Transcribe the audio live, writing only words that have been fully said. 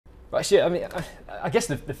Right, Stuart, I mean, I guess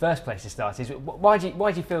the first place to start is why do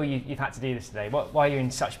you feel you've had to do this today? Why are you in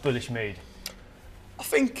such bullish mood? I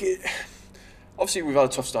think obviously we've had a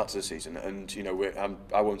tough start to the season, and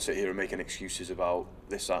I won't sit here and make any excuses about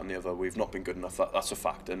this, that, and the other. We've not been good enough. That's a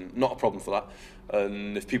fact, and not a problem for that.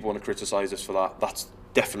 And if people want to criticise us for that, that's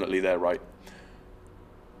definitely their right.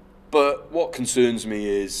 But what concerns me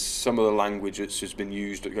is some of the language that's just been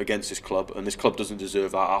used against this club, and this club doesn't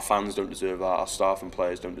deserve that. Our fans don't deserve that. Our staff and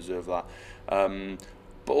players don't deserve that.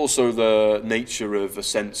 But also the nature of a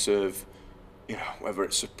sense of, whether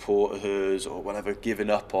it's supporters or whatever, giving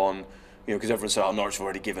up on, because everyone said, Norwich have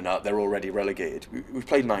already given up, they're already relegated. We've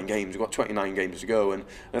played 9 games, we've got 29 games to go, and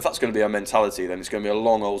if that's going to be our mentality, then it's going to be a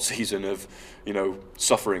long old season of,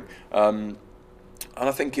 suffering. And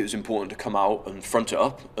I think it was important to come out and front it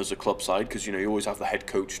up as a club side, because you always have the head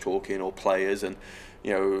coach talking or players, and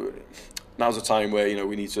now's a time where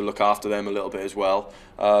we need to look after them a little bit as well.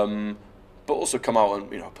 But also come out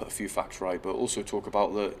and put a few facts right, but also talk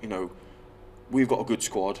about that we've got a good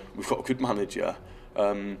squad, we've got a good manager,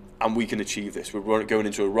 and we can achieve this. We're going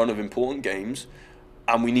into a run of important games,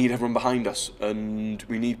 and we need everyone behind us, and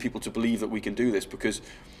we need people to believe that we can do this, because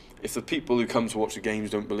if the people who come to watch the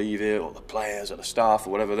games don't believe it, or the players or the staff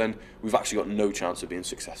or whatever, then we've actually got no chance of being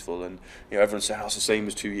successful. And everyone's saying it's the same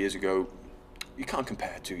as 2 years ago. You can't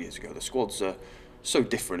compare 2 years ago. The squads are so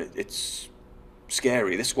different. It's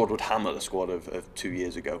scary. This squad would hammer the squad of 2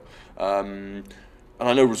 years ago. And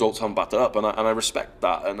I know results haven't backed it up, and I respect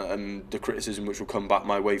that, and the criticism which will come back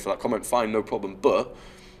my way for that comment, fine, no problem. But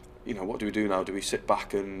what do we do now? Do we sit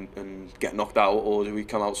back and get knocked out, or do we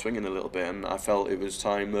come out swinging a little bit? And I felt it was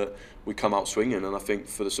time that we come out swinging, and I think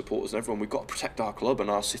for the supporters and everyone, we've got to protect our club and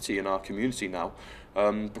our city and our community now,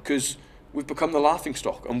 because we've become the laughing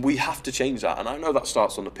stock, and we have to change that. And I know that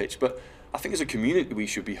starts on the pitch, but I think as a community we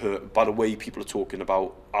should be hurt by the way people are talking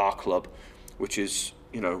about our club, which is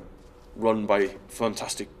run by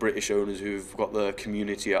fantastic British owners who've got the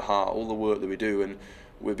community at heart, all the work that we do, and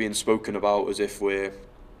we're being spoken about as if we're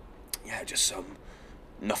just some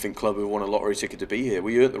nothing club who won a lottery ticket to be here.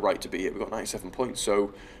 We earned the right to be here. We've got 97 points.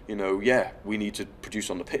 So, we need to produce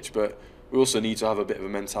on the pitch, but we also need to have a bit of a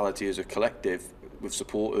mentality as a collective with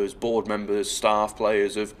supporters, board members, staff,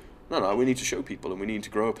 players of, no, we need to show people and we need to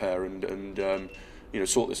grow a pair and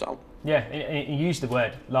sort this out. Yeah, and you used the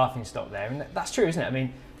word laughing stock there, and that's true, isn't it? I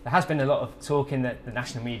mean, there has been a lot of talk in the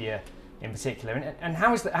national media in particular, and how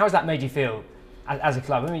has that made you feel as a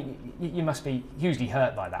club? I mean, you must be hugely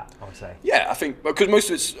hurt by that, I would say. Yeah, I think, because most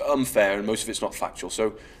of it's unfair and most of it's not factual.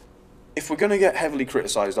 So if we're going to get heavily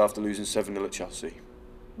criticised after losing 7-0 at Chelsea,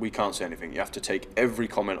 we can't say anything. You have to take every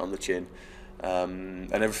comment on the chin,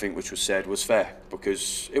 and everything which was said was fair,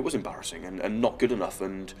 because it was embarrassing and not good enough,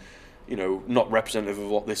 and not representative of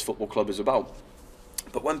what this football club is about.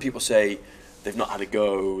 But when people say they've not had a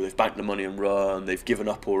go, they've banked the money and run, they've given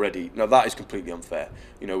up already. Now that is completely unfair.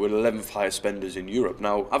 We're the 11th highest spenders in Europe.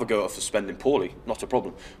 Now have a go for spending poorly, not a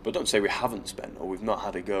problem. But don't say we haven't spent or we've not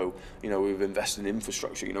had a go. We've invested in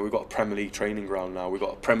infrastructure. We've got a Premier League training ground now. We've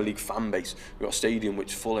got a Premier League fan base. We've got a stadium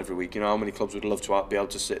which is full every week. How many clubs would love to be able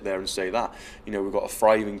to sit there and say that? We've got a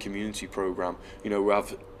thriving community programme. We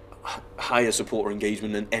have higher supporter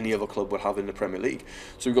engagement than any other club would have in the Premier League.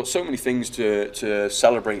 So we've got so many things to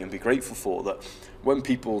celebrate and be grateful for, that when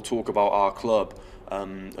people talk about our club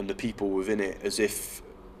and the people within it as if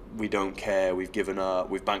we don't care, we've given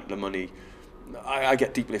up, we've banked the money, I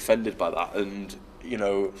get deeply offended by that. And you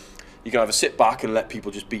can either sit back and let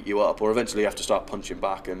people just beat you up, or eventually you have to start punching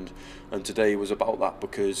back, and today was about that,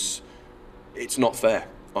 because it's not fair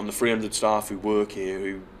on the 300 staff who work here,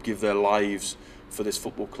 who give their lives for this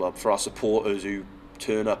football club, for our supporters who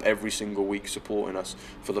turn up every single week supporting us,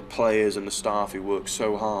 for the players and the staff who work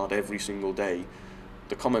so hard every single day.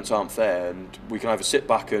 The comments aren't fair, and we can either sit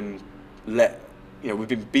back and we've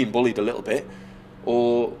been being bullied a little bit,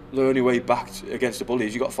 or the only way back against the bully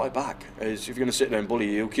is you've got to fight back. As if you're going to sit there and bully,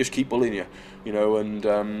 he'll just keep bullying you, and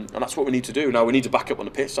that's what we need to do. Now we need to back up on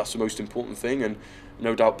the pitch. That's the most important thing, and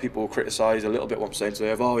no doubt people will criticise a little bit what I'm saying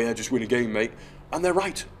today of, just win a game, mate, and they're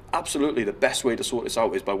right. Absolutely, the best way to sort this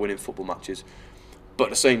out is by winning football matches. But at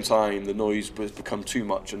the same time, the noise has become too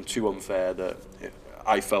much and too unfair that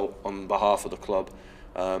I felt on behalf of the club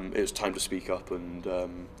it was time to speak up and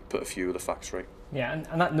put a few of the facts right. Yeah,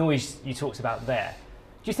 and that noise you talked about there,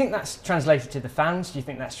 do you think that's translated to the fans? Do you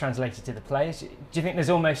think that's translated to the players? Do you think there's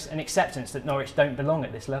almost an acceptance that Norwich don't belong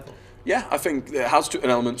at this level? Yeah, I think it has an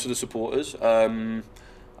element to the supporters. I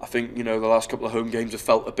think the last couple of home games have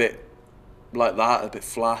felt a bit like that, a bit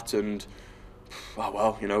flat, and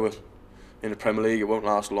we're in the Premier League, it won't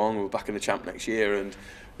last long, we're back in the champ next year, and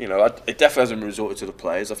You know, it definitely hasn't resorted to the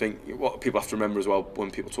players. I think what people have to remember as well when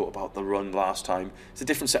people talk about the run last time, it's a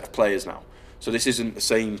different set of players now. So this isn't the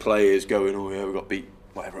same players going, oh yeah, we got beat,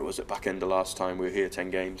 whatever it was at back end of last time we were here, 10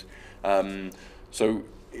 games. So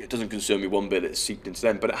it doesn't concern me one bit that it's seeped into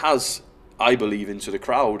them, but it has, I believe, into the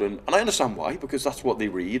crowd, and I understand why, because that's what they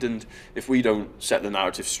read, and if we don't set the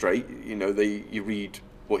narrative straight, you know, you read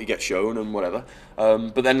what you get shown and whatever,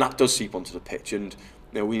 but then that does seep onto the pitch, and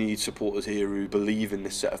you know, we need supporters here who believe in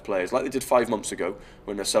this set of players, like they did 5 months ago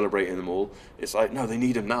when they're celebrating them all. It's like, no, they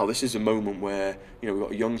need them now. This is a moment where, you know, we've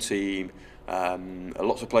got a young team,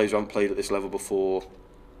 lots of players who haven't played at this level before,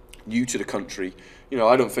 new to the country. You know,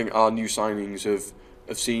 I don't think our new signings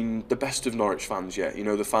have seen the best of Norwich fans yet. You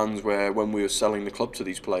know, the fans where when we were selling the club to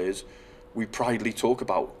these players, we proudly talk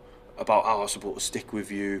about our supporters stick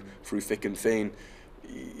with you through thick and thin.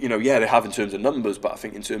 You know, yeah, they have in terms of numbers, but I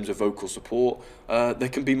think in terms of vocal support, there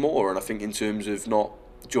can be more. And I think in terms of not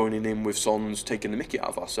joining in with songs taking the mickey out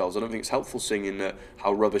of ourselves, I don't think it's helpful singing that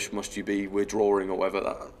how rubbish must you be, we're drawing or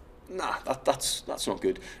whatever. That's not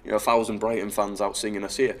good. You know, 1,000 Brighton fans out singing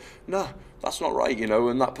us here. Nah, that's not right, you know,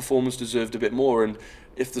 and that performance deserved a bit more. And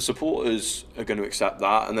if the supporters are going to accept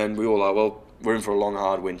that, and then we all are, well, we're in for a long,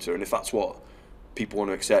 hard winter, and if that's what people want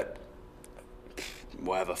to accept,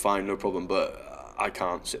 whatever, fine, no problem, but I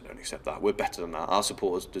can't sit there and accept that. We're better than that. Our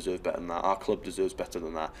supporters deserve better than that. Our club deserves better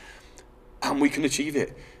than that. And we can achieve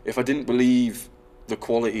it. If I didn't believe the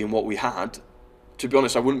quality in what we had, to be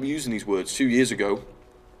honest, I wouldn't be using these words. 2 years ago,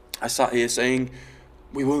 I sat here saying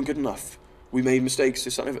we weren't good enough. We made mistakes.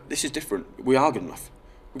 This is different. We are good enough.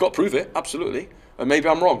 We've got to prove it, absolutely. And maybe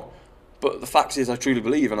I'm wrong. But the fact is I truly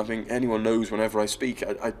believe, and I think anyone knows whenever I speak,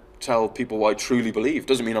 I tell people what I truly believe.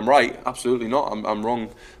 Doesn't mean I'm right, absolutely not. I'm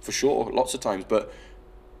wrong for sure, lots of times. But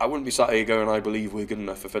I wouldn't be sat here going, I believe we're good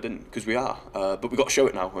enough if I didn't, because we are. But we've got to show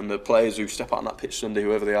it now. And the players who step out on that pitch Sunday,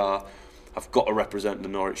 whoever they are, have got to represent the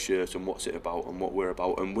Norwich shirt and what's it about and what we're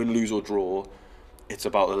about. And win, lose or draw, it's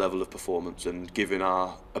about the level of performance and giving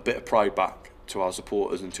a bit of pride back to our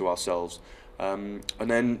supporters and to ourselves. And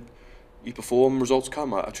then you perform, results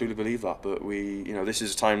come. I truly believe that. But you know, this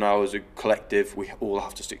is a time now as a collective. We all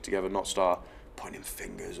have to stick together, not start pointing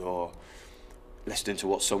fingers or listening to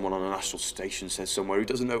what someone on a national station says somewhere who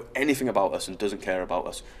doesn't know anything about us and doesn't care about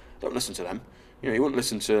us. Don't listen to them. You know, you wouldn't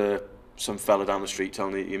listen to some fella down the street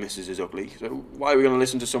telling you your missus is ugly. So why are we going to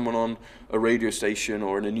listen to someone on a radio station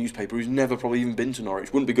or in a newspaper who's never probably even been to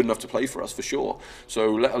Norwich? Wouldn't be good enough to play for us for sure.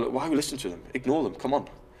 So why are we listening to them? Ignore them. Come on.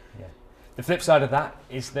 Yeah. The flip side of that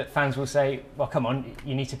is that fans will say, well, come on,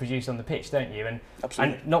 you need to produce on the pitch, don't you?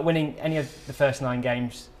 And not winning any of the first 9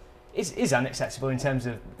 games is unacceptable in terms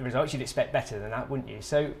of the results. You'd expect better than that, wouldn't you?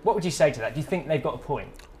 So what would you say to that? Do you think they've got a point?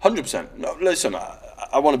 100%. No, listen,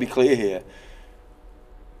 I want to be clear here.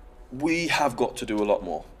 We have got to do a lot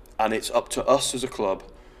more. And it's up to us as a club,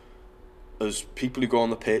 as people who go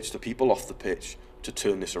on the pitch, the people off the pitch, to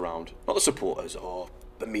turn this around. Not the supporters or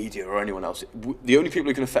the media or anyone else. The only people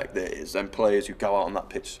who can affect it is them players who go out on that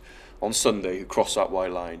pitch on Sunday, who cross that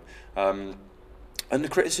white line. And the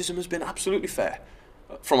criticism has been absolutely fair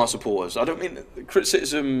from our supporters. I don't mean the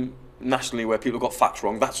criticism nationally where people have got facts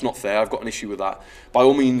wrong. That's not fair. I've got an issue with that. By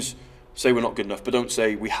all means, say we're not good enough, but don't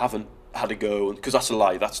say we haven't had a go, because that's a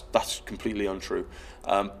lie. That's completely untrue.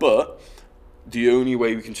 But the only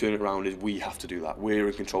way we can turn it around is we have to do that. We're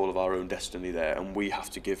in control of our own destiny there, and we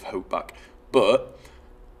have to give hope back. But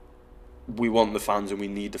we want the fans, and we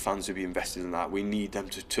need the fans to be invested in that. We need them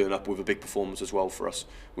to turn up with a big performance as well for us.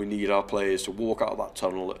 We need our players to walk out of that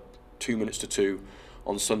tunnel at 2 minutes to 2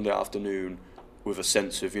 on Sunday afternoon with a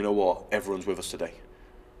sense of, you know what, everyone's with us today.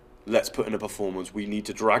 Let's put in a performance. We need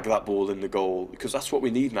to drag that ball in the goal, because that's what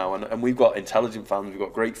we need now. And we've got intelligent fans, we've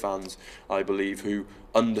got great fans, I believe, who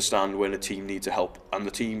understand when a team needs a help. And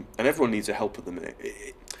the team, and everyone needs a help at the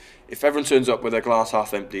minute. If everyone turns up with their glass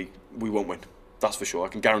half empty, we won't win. That's for sure. I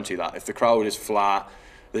can guarantee that. If the crowd is flat,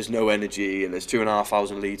 there's no energy, and there's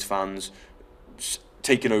 2,500 Leeds fans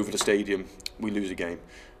taking over the stadium, we lose a game.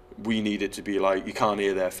 We need it to be like, you can't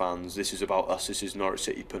hear their fans. This is about us. This is Norwich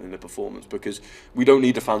City putting in a performance, because we don't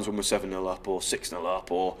need the fans when we're 7-0 up or 6-0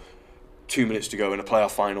 up or 2 minutes to go in a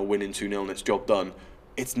playoff final, winning 2-0 and it's job done.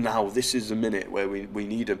 It's now. This is the minute where we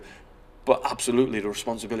need them. But absolutely, the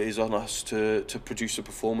responsibility is on us to produce a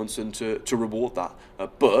performance and to reward that.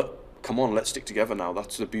 But come on, let's stick together now.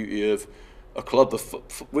 That's the beauty of a club.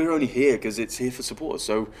 We're only here because it's here for supporters.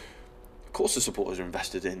 So of course the supporters are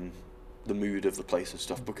invested in the mood of the place and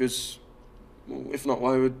stuff, because if not,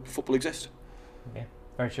 why would football exist? Yeah,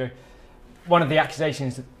 very true. one of the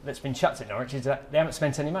accusations that's been chucked at Norwich is that they haven't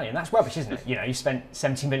spent any money, and that's rubbish, isn't it? You know, you spent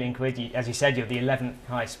 70 million quid. As you said, you're the 11th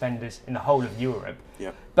highest spenders in the whole of Europe.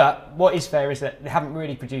 Yeah. But what is fair is that they haven't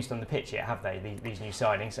really produced on the pitch yet, have they? These new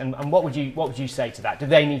signings, and what would you say to that? Do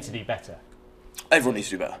they need to do better? Everyone needs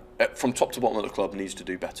to do better. From top to bottom of the club needs to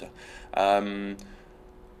do better.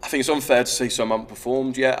 I think it's unfair to say some haven't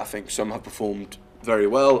performed yet. I think some have performed very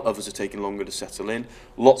well. Others are taking longer to settle in.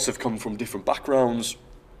 Lots have come from different backgrounds.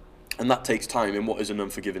 And that takes time in what is an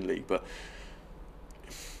unforgiving league. But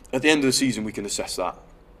at the end of the season, we can assess that.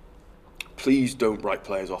 Please don't write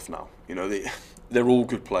players off now. You know, they're all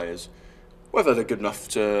good players. Whether they're good enough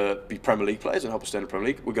to be Premier League players and help us stay in the Premier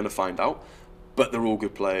League, we're going to find out. But they're all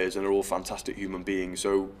good players and they're all fantastic human beings.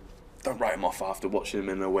 So don't write them off after watching them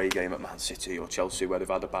in an away game at Man City or Chelsea where they've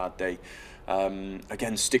had a bad day.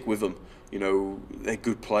 Again, stick with them. You know, they're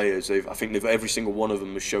good players. I think every single one of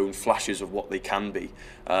them has shown flashes of what they can be,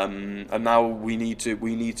 and now we need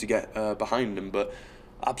to get behind them. But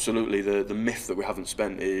absolutely, the myth that we haven't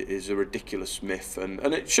spent is a ridiculous myth, and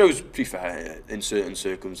it shows, to be fair, in certain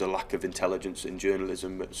circles, a lack of intelligence in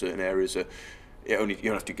journalism at certain areas. You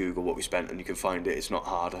don't have to Google what we spent and you can find it. It's not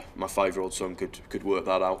harder. My 5-year-old son could work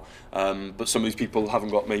that out. But some of these people haven't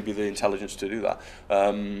got maybe the intelligence to do that.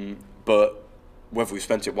 But whether we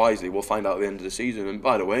spent it wisely, we'll find out at the end of the season. And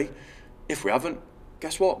by the way, if we haven't,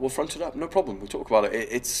 guess what? We'll front it up. No problem. We'll talk about it.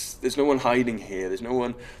 There's no one hiding here. There's no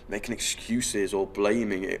one making excuses or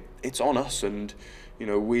blaming it. It's on us, and you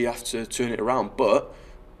know we have to turn it around. But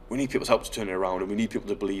we need people's help to turn it around, and we need people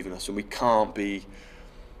to believe in us. And we can't be.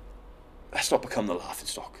 Let's not become the laughing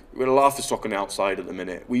stock. We're a laughing stock on the outside at the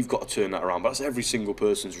minute. We've got to turn that around. But that's every single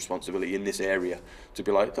person's responsibility in this area to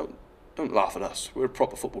be like, don't laugh at us. We're a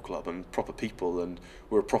proper football club and proper people, and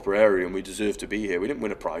we're a proper area, and we deserve to be here. We didn't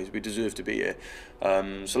win a prize. We deserve to be here.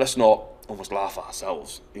 So let's not almost laugh at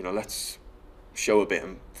ourselves. You know, let's show a bit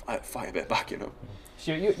and fight a bit back. You know.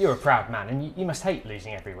 So you're a proud man, and you must hate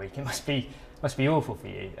losing every week. It must be awful for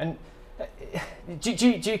you. And do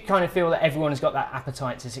you kind of feel that everyone has got that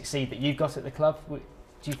appetite to succeed that you've got at the club? Do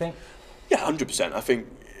you think? Yeah, 100%.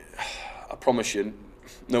 I promise you,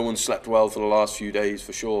 no one slept well for the last few days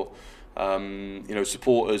for sure. You know,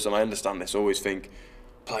 supporters, and I understand this, always think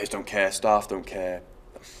players don't care, staff don't care.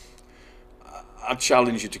 I'd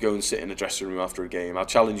challenge you to go and sit in a dressing room after a game. I'd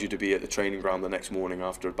challenge you to be at the training ground the next morning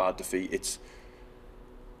after a bad defeat. It's,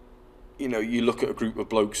 you know, you look at a group of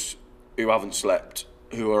blokes who haven't slept,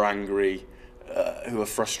 who are angry, who are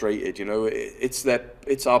frustrated. You know, it's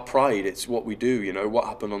our pride. It's what we do. You know, what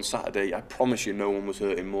happened on Saturday. I promise you, no one was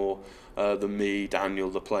hurting more than me, Daniel,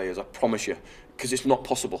 the players. I promise you, because it's not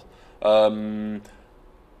possible.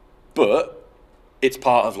 But it's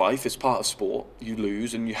part of life. It's part of sport. You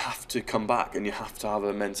lose, and you have to come back, and you have to have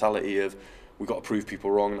a mentality of we've got to prove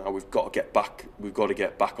people wrong now. We've got to get back. We've got to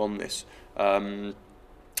get back on this.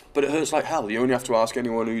 But it hurts like hell. You only have to ask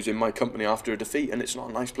anyone who's in my company after a defeat, and it's not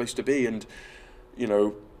a nice place to be. And you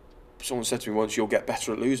know, someone said to me once, "You'll get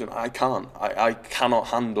better at losing." I can't. I cannot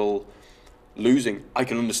handle losing. I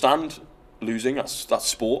can understand losing. That's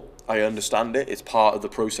sport. I understand it. It's part of the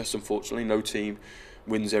process. Unfortunately, no team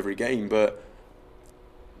wins every game. But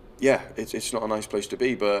yeah, it's not a nice place to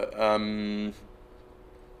be. But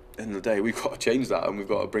end of the day, we've got to change that, and we've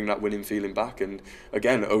got to bring that winning feeling back. And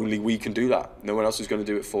again, only we can do that. No one else is going to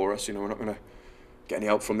do it for us. You know, we're not going to get any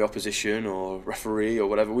help from the opposition or referee or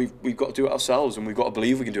whatever. We've got to do it ourselves, and we've got to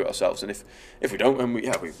believe we can do it ourselves. And if we don't, then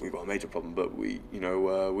we've got a major problem. But we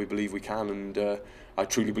believe we can, and I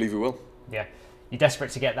truly believe we will. Yeah, you're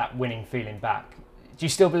desperate to get that winning feeling back. Do you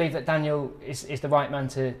still believe that Daniel is the right man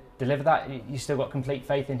to deliver that? You still got complete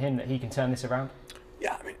faith in him that he can turn this around?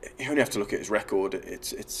 Yeah, I mean, you only have to look at his record.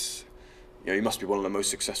 It's you know, he must be one of the most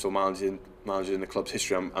successful managers in the club's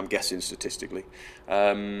history. I'm guessing statistically.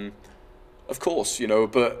 Of course, you know,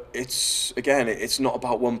 but it's not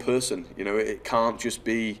about one person. You know, it can't just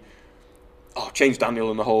be, change Daniel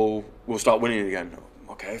and the whole, we'll start winning again.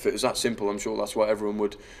 Okay, if it was that simple, I'm sure that's what everyone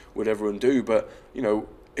would everyone do. But you know,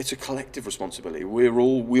 it's a collective responsibility. We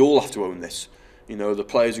all have to own this. You know, the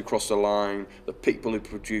players who cross the line, the people who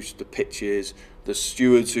produce the pitches, the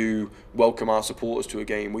stewards who welcome our supporters to a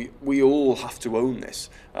game. We all have to own this,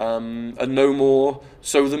 and no more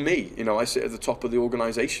so than me. You know, I sit at the top of the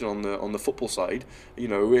organisation on the football side. You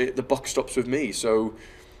know, the buck stops with me. So,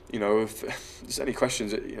 you know, if there's any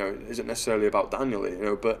questions, you know, it isn't necessarily about Daniel. You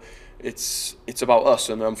know, but it's about us.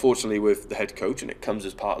 And unfortunately, with the head coach, and it comes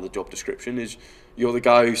as part of the job description, is you're the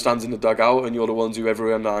guy who stands in the dugout, and you're the ones who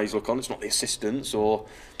everyone's eyes look on. It's not the assistants or,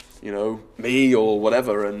 you know, me or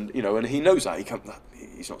whatever. And you know, and he knows that.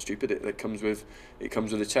 he's not stupid. It comes with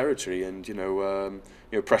the territory, and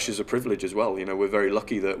pressure's a privilege as well. We're very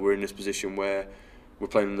lucky that we're in this position where we're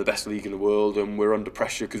playing in the best league in the world, and we're under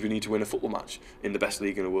pressure because we need to win a football match in the best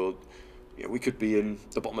league in the world. We could be in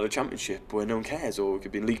the bottom of the Championship where no one cares, or we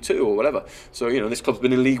could be in League 2 or whatever. So this club's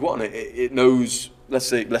been in League 1. It knows,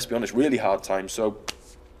 let's be honest, really hard times. So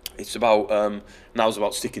it's about now's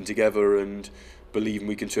about sticking together and believing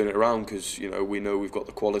we can turn it around, because we know we've got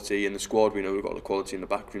the quality in the squad, we know we've got the quality in the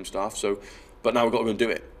backroom staff. So, but now we've got to go and do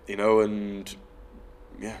it, and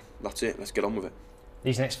yeah, that's it. Let's get on with it.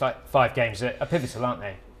 These next five games are pivotal, aren't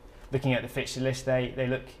they? Looking at the fixture list, they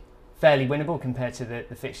look fairly winnable compared to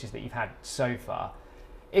the fixtures that you've had so far.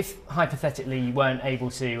 If hypothetically you weren't able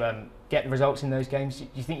to get the results in those games, do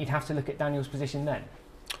you think you'd have to look at Daniel's position then?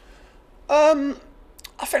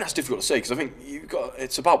 I think that's difficult to say, because I think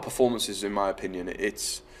it's about performances, in my opinion.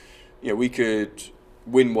 It's we could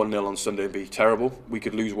win 1-0 on Sunday and be terrible. We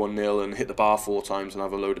could lose 1-0 and hit the bar 4 times and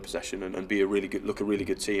have a load of possession and be a really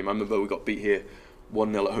good team. I remember we got beat here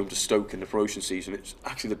 1-0 at home to Stoke in the promotion season. It's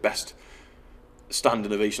actually the best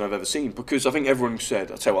standing ovation I've ever seen, because I think everyone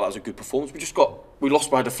said, I'd say, well, that was a good performance. We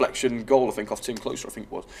lost by a deflection goal, I think, off Tim Closer, I think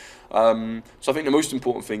it was. So I think the most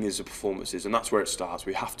important thing is the performances, and that's where it starts.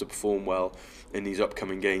 We have to perform well in these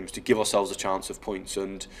upcoming games to give ourselves a chance of points,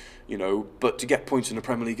 and but to get points in the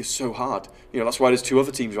Premier League is so hard. That's why there's 2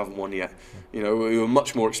 other teams who haven't won yet. Who are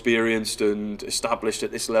much more experienced and established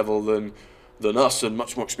at this level than us, and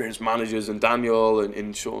much more experienced managers, and Daniel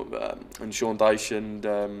and Sean Dyche, and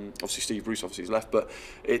obviously Steve Bruce he's left. But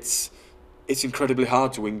it's incredibly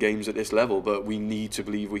hard to win games at this level, but we need to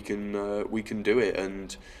believe we can do it.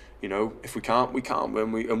 And if we can't, we can't.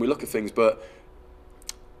 When we look at things, but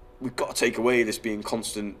we've got to take away this being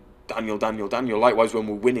constant Daniel. Likewise, when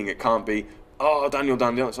we're winning, it can't be, oh, Daniel.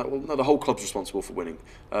 It's like, well, no, the whole club's responsible for winning.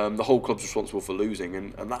 The whole club's responsible for losing,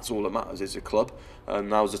 and that's all that matters, is a club. And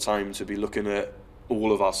now's the time to be looking at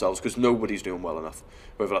all of ourselves, because nobody's doing well enough.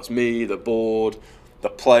 Whether that's me, the board, the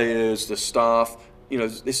players, the staff.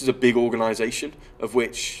 This is a big organisation, of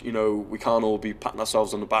which, we can't all be patting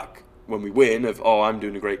ourselves on the back when we win, of, oh, I'm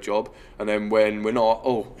doing a great job. And then when we're not,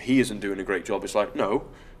 oh, he isn't doing a great job. It's like, no,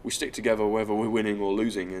 we stick together whether we're winning or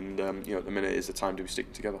losing. And, at the minute is the time to be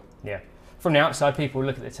sticking together. Yeah. From the outside, people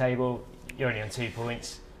look at the table. You're only on 2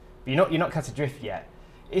 points, but you're not cut adrift yet.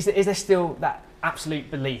 Is there still that absolute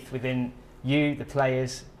belief within you, the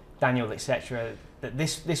players, Daniel, etc., that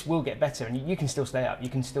this will get better and you can still stay up, you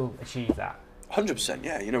can still achieve that? 100%,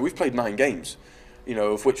 yeah. We've played 9 games,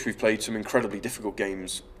 of which we've played some incredibly difficult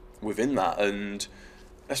games within that. And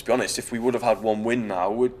let's be honest, if we would have had 1 win now,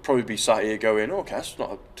 we'd probably be sat here going, okay, that's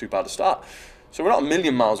not too bad a start. So we're not a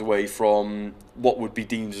million miles away from what would be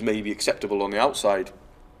deemed as maybe acceptable on the outside.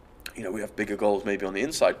 We have bigger goals maybe on the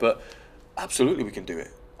inside, but absolutely we can do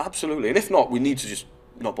it. Absolutely. And if not, we need to just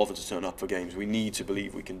not bother to turn up for games. We need to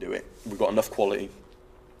believe we can do it. We've got enough quality,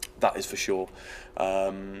 that is for sure.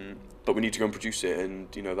 But we need to go and produce it, and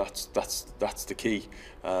that's the key.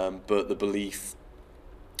 But the belief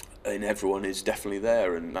in everyone is definitely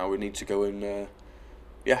there, and now we need to go and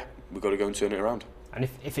we've got to go and turn it around. And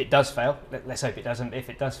if it does fail, let's hope it doesn't, if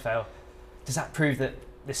it does fail, does that prove that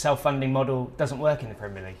the self-funding model doesn't work in the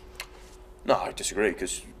Premier League? No, I disagree,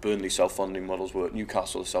 because Burnley self-funding models work,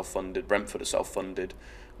 Newcastle are self-funded, Brentford are self-funded,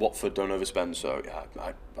 Watford don't overspend. So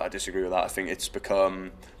yeah, I disagree with that. I think it's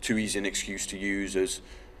become too easy an excuse to use as,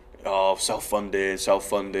 oh,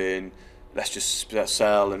 self-funding, let's just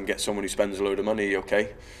sell and get someone who spends a load of money.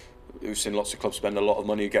 Okay, we've seen lots of clubs spend a lot of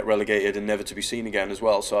money, get relegated and never to be seen again as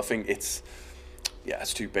well. So I think it's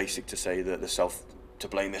too basic to say that to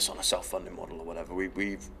blame this on a self-funding model or whatever.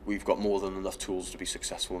 We've got more than enough tools to be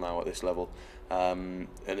successful now at this level, and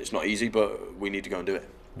it's not easy, but we need to go and do it.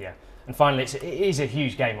 Yeah, and finally, it is a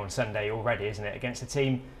huge game on Sunday already, isn't it, against a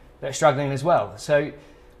team that are struggling as well. So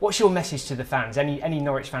what's your message to the fans, any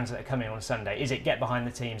Norwich fans that are coming on Sunday? Is it get behind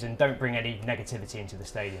the teams and don't bring any negativity into the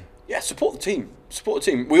stadium? Yeah, support the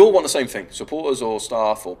team. We all want the same thing, supporters or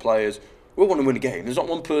staff or players. We all want to win a game. There's not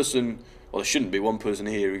one person, well, there shouldn't be one person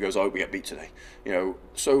here who goes, I hope we get beat today.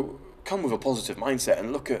 So come with a positive mindset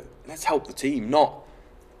and let's help the team, not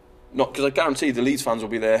because I guarantee the Leeds fans will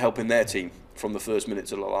be there helping their team from the first minute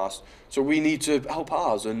to the last. So we need to help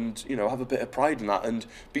ours and, have a bit of pride in that and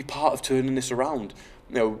be part of turning this around.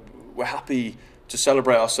 We're happy to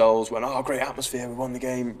celebrate ourselves when, great atmosphere, we won the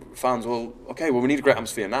game. Fans, well, okay, well, we need a great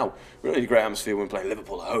atmosphere now. We don't need a great atmosphere when we play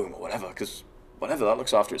Liverpool at home or whatever, because whatever, that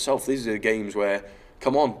looks after itself. These are the games where,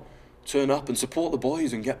 come on, turn up and support the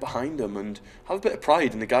boys and get behind them and have a bit of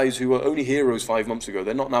pride in the guys who were only heroes 5 months ago.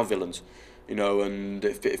 They're not now villains, and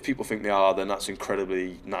if people think they are, then that's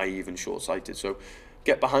incredibly naive and short-sighted. So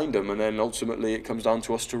get behind them, and then ultimately it comes down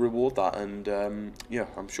to us to reward that, and yeah,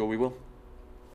 I'm sure we will.